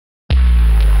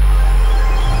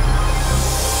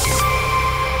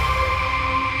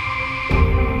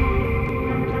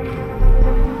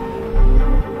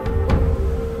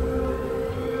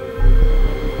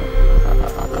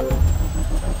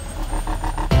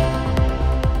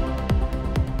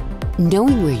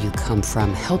Knowing where you come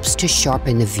from helps to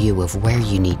sharpen the view of where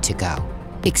you need to go.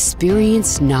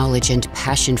 Experience, knowledge, and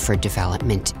passion for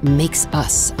development makes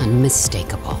us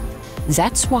unmistakable.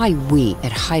 That's why we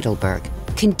at Heidelberg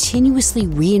continuously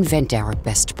reinvent our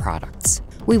best products.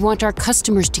 We want our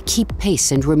customers to keep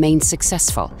pace and remain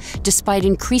successful, despite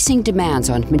increasing demands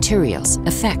on materials,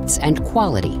 effects, and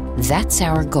quality. That's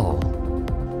our goal.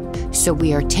 So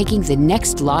we are taking the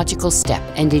next logical step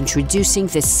and introducing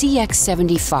the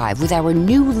CX75 with our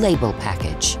new label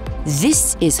package.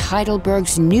 This is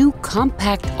Heidelberg's new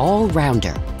compact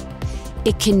all-rounder.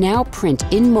 It can now print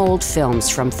in-mold films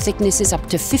from thicknesses up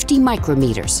to 50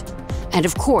 micrometers, and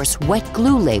of course wet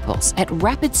glue labels at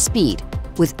rapid speed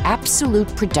with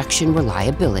absolute production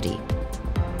reliability.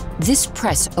 This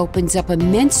press opens up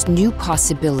immense new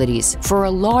possibilities for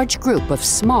a large group of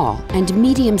small and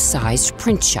medium-sized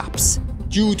print shops.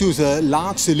 Due to the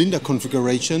large cylinder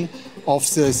configuration of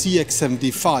the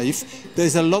CX75, there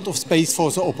is a lot of space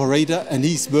for the operator, and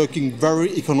he's working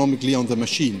very economically on the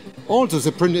machine. Also,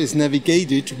 the printer is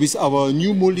navigated with our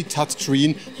new multi-touch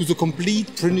screen to the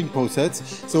complete printing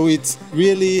process, so it's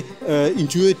really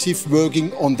intuitive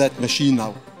working on that machine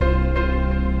now.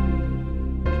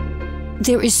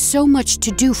 There is so much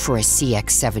to do for a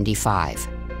CX75.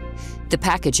 The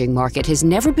packaging market has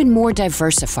never been more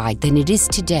diversified than it is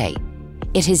today.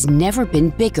 It has never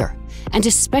been bigger, and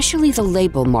especially the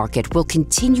label market will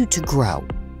continue to grow.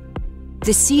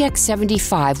 The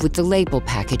CX75 with the label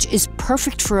package is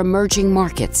perfect for emerging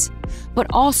markets, but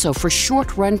also for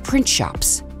short-run print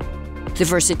shops. The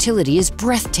versatility is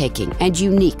breathtaking and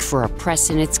unique for a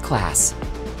press in its class.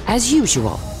 As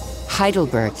usual,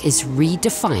 Heidelberg is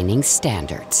redefining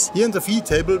standards. Here on the feed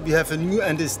table we have a new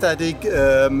anti-static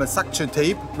suction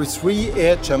tape with 3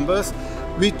 air chambers,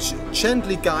 which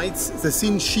gently guides the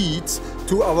thin sheets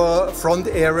to our front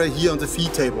area here on the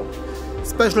feed table.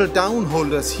 Special down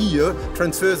holders here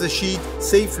transfer the sheet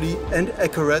safely and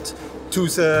accurate to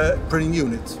the printing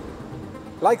unit.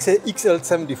 Like the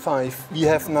XL75, we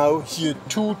have now here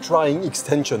 2 drying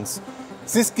extensions.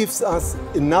 This gives us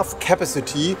enough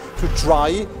capacity to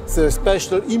dry the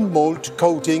special in-mold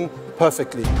coating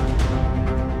perfectly.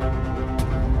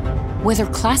 Whether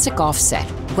classic offset,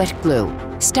 wet glue,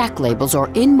 stack labels, or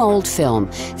in-mold film,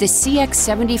 the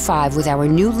CX75 with our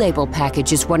new label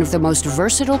package is one of the most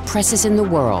versatile presses in the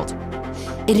world.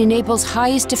 It enables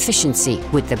highest efficiency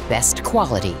with the best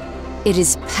quality. It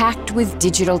is packed with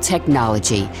digital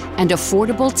technology, and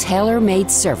affordable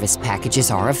tailor-made service packages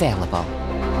are available.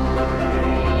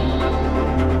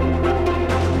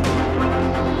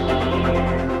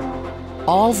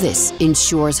 All this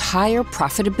ensures higher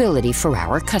profitability for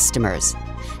our customers.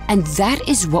 And that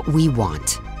is what we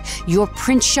want. Your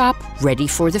print shop ready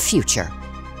for the future.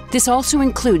 This also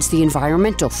includes the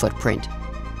environmental footprint.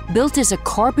 Built as a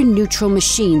carbon-neutral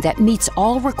machine that meets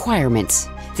all requirements,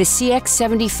 the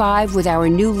CX75 with our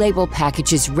new label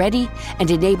package is ready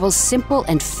and enables simple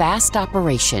and fast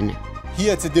operation.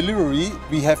 Here at the delivery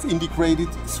we have integrated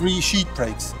 3 sheet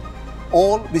brakes,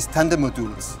 all with tandem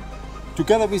modules.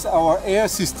 Together with our air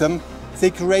system, they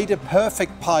create a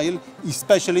perfect pile,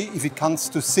 especially if it comes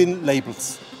to thin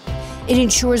labels. It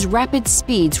ensures rapid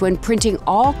speeds when printing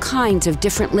all kinds of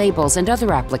different labels and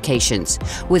other applications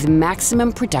with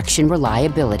maximum production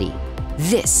reliability.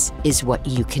 This is what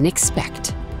you can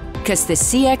expect. Because the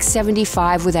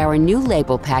CX75 with our new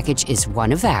label package is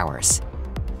one of ours,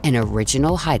 an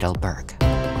original Heidelberg.